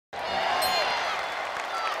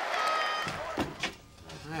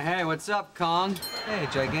what's up, Kong? Hey,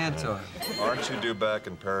 Gigantor. Aren't you due back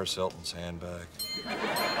in Paris Hilton's handbag?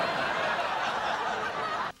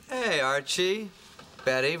 Hey, Archie,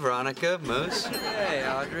 Betty, Veronica, Moose. Hey,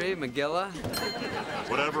 Audrey, McGilla.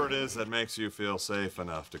 Whatever it is that makes you feel safe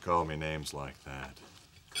enough to call me names like that.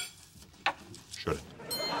 Should it?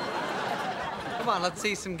 Come on, let's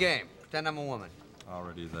see some game. Pretend I'm a woman.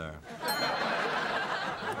 Already there.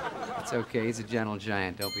 It's okay, he's a gentle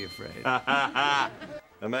giant. Don't be afraid.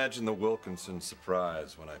 Imagine the Wilkinsons'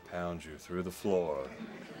 surprise when I pound you through the floor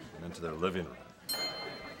and into their living room.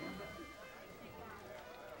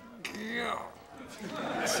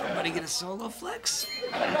 Somebody get a solo flex?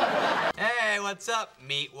 Hey, what's up,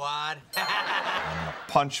 meatwad? I'm gonna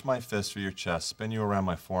punch my fist through your chest, spin you around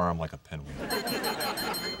my forearm like a pinwheel.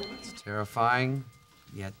 It's terrifying,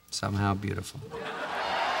 yet somehow beautiful.